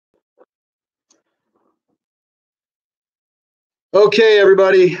Okay,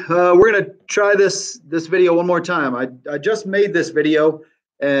 everybody, we're going to try this video one more time. I just made this video,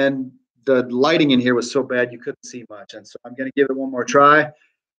 and the lighting in here was so bad you couldn't see much, and so I'm going to give it one more try.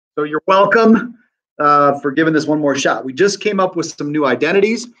 So you're welcome for giving this one more shot. We just came up with some new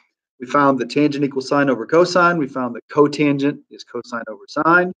identities. We found that tangent equals sine over cosine. We found that cotangent is cosine over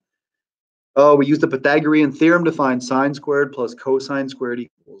sine. Oh, we used the Pythagorean theorem to find sine squared plus cosine squared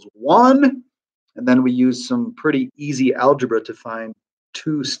equals 1. And then we use some pretty easy algebra to find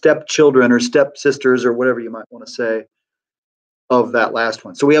two stepchildren or stepsisters or whatever you might want to say of that last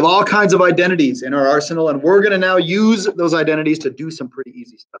one. So we have all kinds of identities in our arsenal, and we're going to now use those identities to do some pretty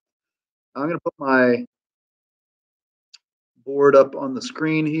easy stuff. I'm going to put my board up on the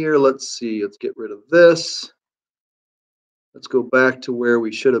screen here. Let's see. Let's get rid of this. Let's go back to where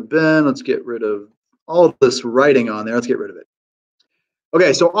we should have been. Let's get rid of all of this writing on there. Let's get rid of it.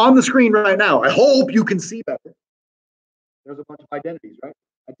 Okay, so on the screen right now, I hope you can see better. There's a bunch of identities, right?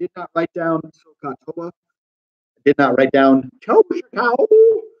 I did not write down Sokatoa. I did not write down Choshikao,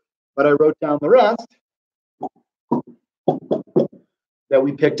 but I wrote down the rest that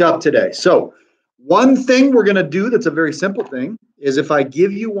we picked up today. So one thing we're going to do that's a very simple thing is if I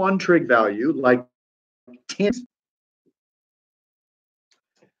give you one trig value, like tangent,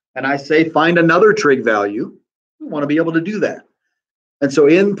 and I say find another trig value, we want to be able to do that. And so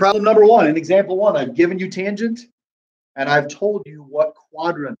in problem number one, in example one, I've given you tangent, and I've told you what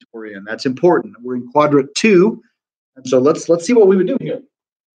quadrant we're in. That's important. We're in quadrant 2. And so let's see what we would do here.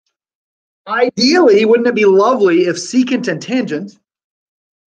 Ideally, wouldn't it be lovely if secant and tangent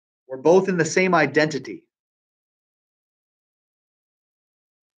were both in the same identity?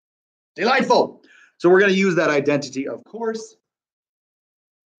 Delightful. So we're going to use that identity, of course.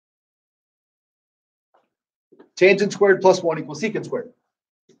 Tangent squared plus 1 equals secant squared.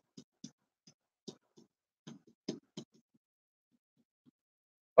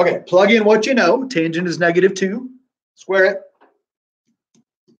 Okay, plug in what you know. Tangent is -2. Square it.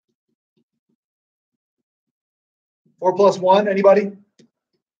 4 plus 1, anybody?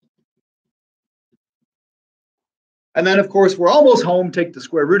 And then, of course, we're almost home. Take the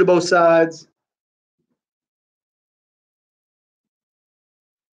square root of both sides.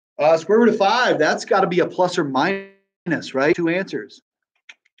 Square root of 5, that's got to be a plus or minus, right? 2 answers.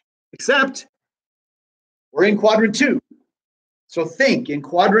 Except we're in quadrant 2. So think in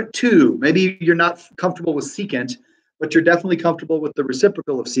quadrant 2, maybe you're not comfortable with secant, but you're definitely comfortable with the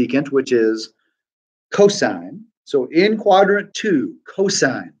reciprocal of secant, which is cosine. So in quadrant 2,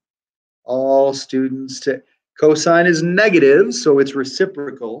 cosine. All students, cosine is negative, so its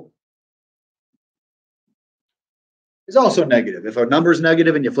reciprocal is also negative. If a number is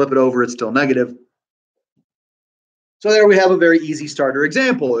negative and you flip it over, it's still negative. So there we have a very easy starter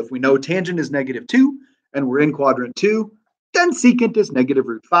example. If we know tangent is -2 and we're in quadrant 2, then secant is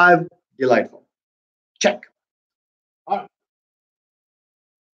 -√5. Delightful. Check. All right.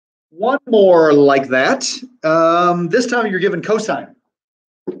 One more like that. This time you're given cosine.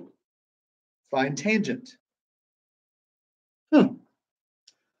 Find tangent. And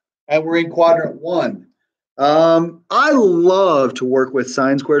we're in quadrant 1. I love to work with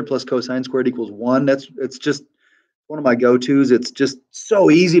sine squared plus cosine squared equals 1. It's just one of my go-tos. It's just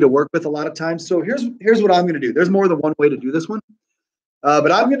so easy to work with a lot of times. So here's what I'm going to do. There's more than one way to do this one,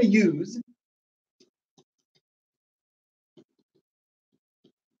 but I'm going to use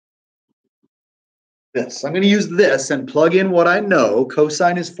this. I'm going to use this and plug in what I know.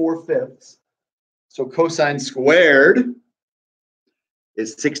 Cosine is 4/5. So cosine squared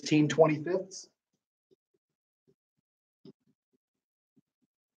is 16/25.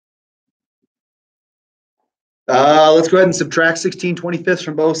 Let's go ahead and subtract 16/25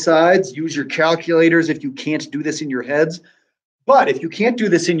 from both sides. Use your calculators if you can't do this in your heads. But if you can't do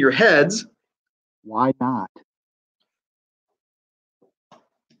this in your heads, why not?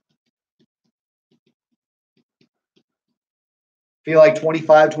 Feel like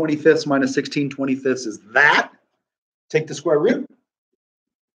 25/25 minus 16/25 is that. Take the square root.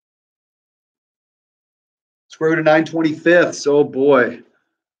 Square root of 9/25. Oh boy.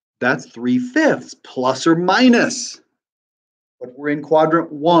 That's 3/5 plus or minus. But we're in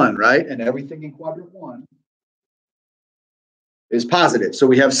quadrant 1, right? And everything in quadrant 1 is positive. So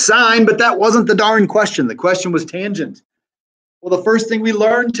we have sine, but that wasn't the darn question. The question was tangent. Well, the first thing we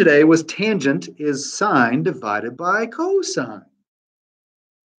learned today was tangent is sine divided by cosine.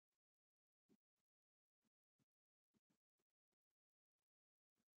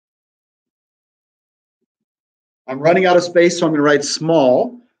 I'm running out of space, so I'm going to write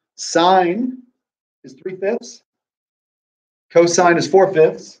small. Sine is 3/5. Cosine is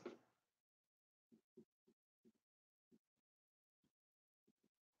 4/5.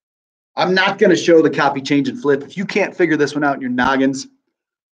 I'm not going to show the copy, change, and flip. If you can't figure this one out in your noggins,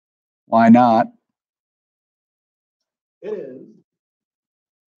 why not? It is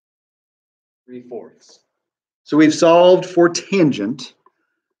 3/4. So we've solved for tangent,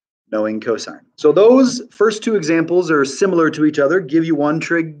 knowing cosine. So those first two examples are similar to each other. Give you one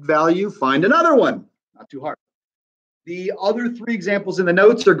trig value, find another one. Not too hard. The other three examples in the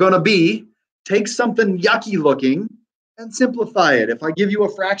notes are going to be take something yucky looking and simplify it. If I give you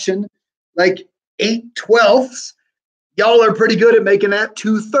a fraction like 8/12, y'all are pretty good at making that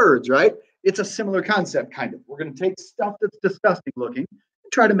 2/3, right? It's a similar concept, kind of. We're going to take stuff that's disgusting looking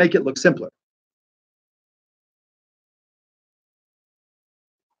and try to make it look simpler.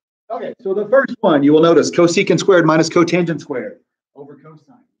 Okay, so the first one, you will notice cosecant squared minus cotangent squared over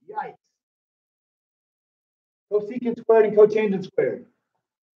cosine. Yikes. Cosecant squared and cotangent squared.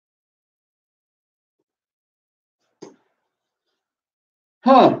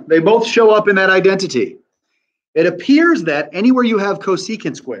 They both show up in that identity. It appears that anywhere you have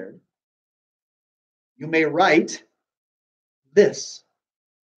cosecant squared, you may write this.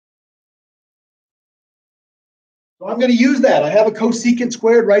 So I'm going to use that. I have a cosecant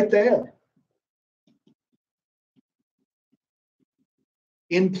squared right there.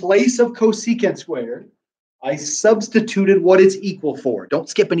 In place of cosecant squared, I substituted what it's equal for. Don't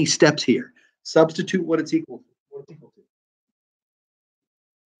skip any steps here. Substitute what it's equal to.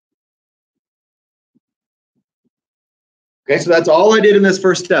 Okay, so that's all I did in this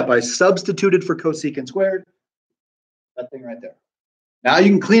first step. I substituted for cosecant squared. That thing right there. Now you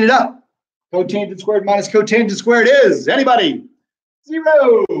can clean it up. Cotangent squared minus cotangent squared is, anybody?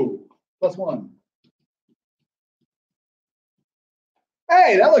 0 plus 1.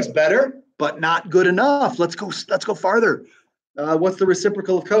 Hey, that looks better, but not good enough. Let's go farther. What's the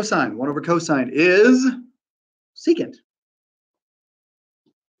reciprocal of cosine? 1 over cosine is secant.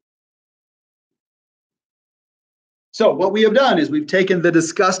 So what we have done is we've taken the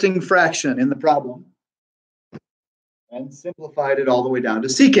disgusting fraction in the problem and simplified it all the way down to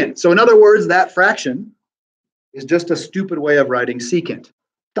secant. So in other words, that fraction is just a stupid way of writing secant.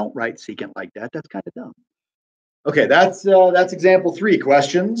 Don't write secant like that. That's kind of dumb. Okay, that's example 3.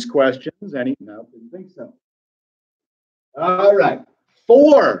 Questions? Any? No, didn't think so. All right,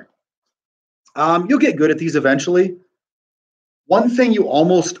 4. You'll get good at these eventually. One thing you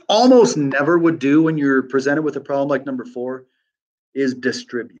almost never would do when you're presented with a problem like number 4 is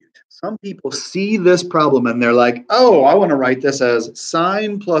distribute. Some people see this problem and they're like, oh, I want to write this as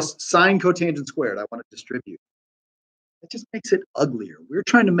sine plus sine cotangent squared. I want to distribute. It just makes it uglier. We're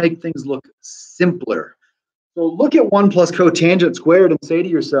trying to make things look simpler. So look at 1 plus cotangent squared and say to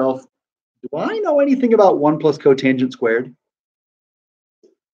yourself, do I know anything about 1 plus cotangent squared?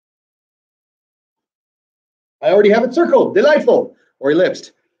 I already have it circled. Delightful. Or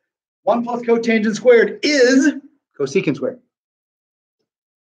ellipsed. 1 plus cotangent squared is cosecant squared.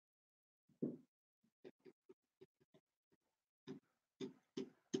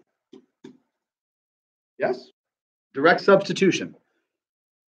 Yes? Direct substitution.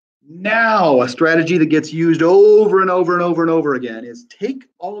 Now, a strategy that gets used over and over and over and over again is take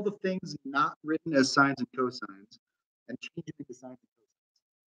all the things not written as sines and cosines and change it into sines and cosines.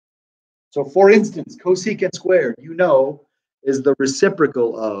 So for instance, cosecant squared, you know, is the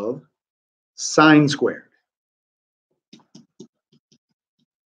reciprocal of sine squared.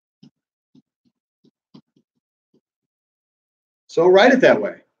 So write it that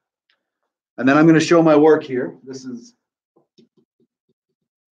way. And then I'm going to show my work here. This is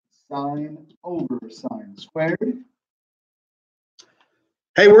sine over sine squared.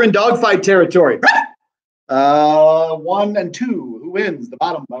 Hey, we're in dogfight territory. 1 and 2. Who wins? The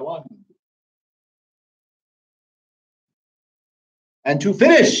bottom by 1. And to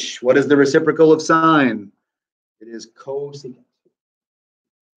finish, what is the reciprocal of sine? It is cosecant.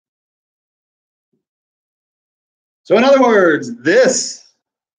 So in other words, this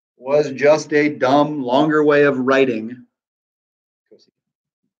was just a dumb, longer way of writing cosecant.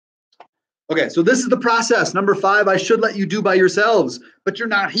 Okay, so this is the process. Number 5, I should let you do by yourselves, but you're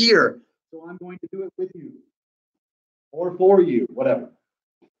not here. So I'm going to do it with you or for you, whatever.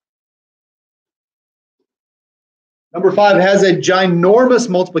 Number 5 has a ginormous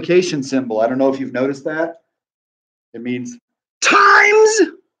multiplication symbol. I don't know if you've noticed that. It means times.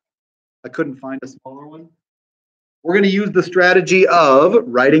 I couldn't find a smaller one. We're going to use the strategy of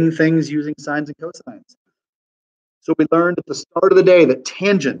writing things using sines and cosines. So we learned at the start of the day that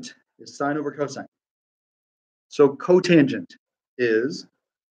tangent is sine over cosine. So cotangent is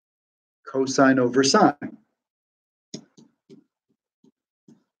cosine over sine.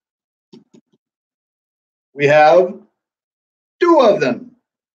 We have 2 of them.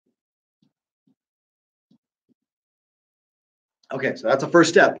 Okay, so that's the first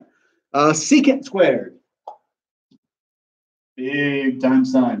step. Secant squared. Big time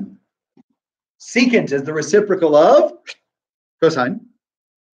sign. Secant is the reciprocal of cosine.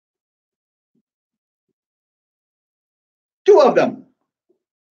 Two of them.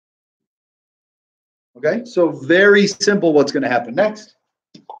 Okay, so very simple what's going to happen next.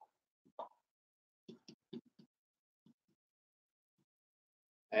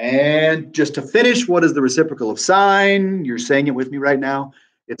 And just to finish, what is the reciprocal of sine? You're saying it with me right now.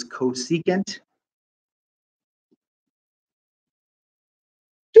 It's cosecant.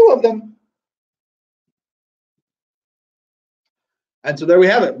 Two of them. And so there we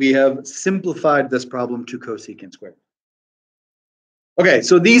have it. We have simplified this problem to cosecant squared. Okay,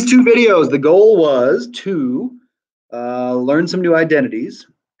 so these two videos, the goal was to learn some new identities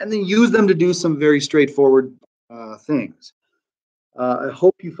and then use them to do some very straightforward things. I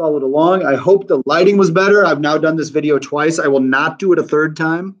hope you followed along. I hope the lighting was better. I've now done this video twice. I will not do it a third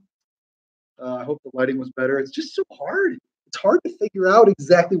time. I hope the lighting was better. It's just so hard. It's hard to figure out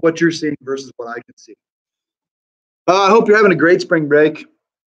exactly what you're seeing versus what I can see. I hope you're having a great spring break.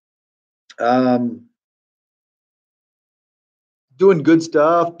 Doing good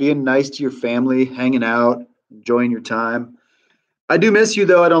stuff, being nice to your family, hanging out, enjoying your time. I do miss you,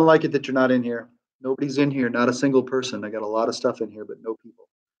 though. I don't like it that you're not in here. Nobody's in here, not a single person. I got a lot of stuff in here, but no people.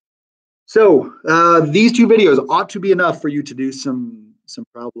 So these two videos ought to be enough for you to do some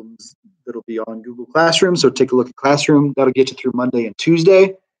problems that'll be on Google Classroom. So take a look at Classroom. That'll get you through Monday and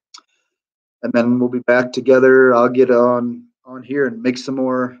Tuesday. And then we'll be back together. I'll get on here and make some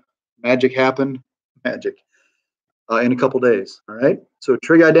more magic happen. Magic. In a couple days. All right. So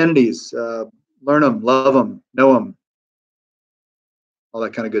trig identities, learn them, love them, know them, all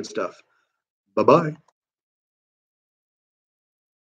that kind of good stuff. Bye-bye.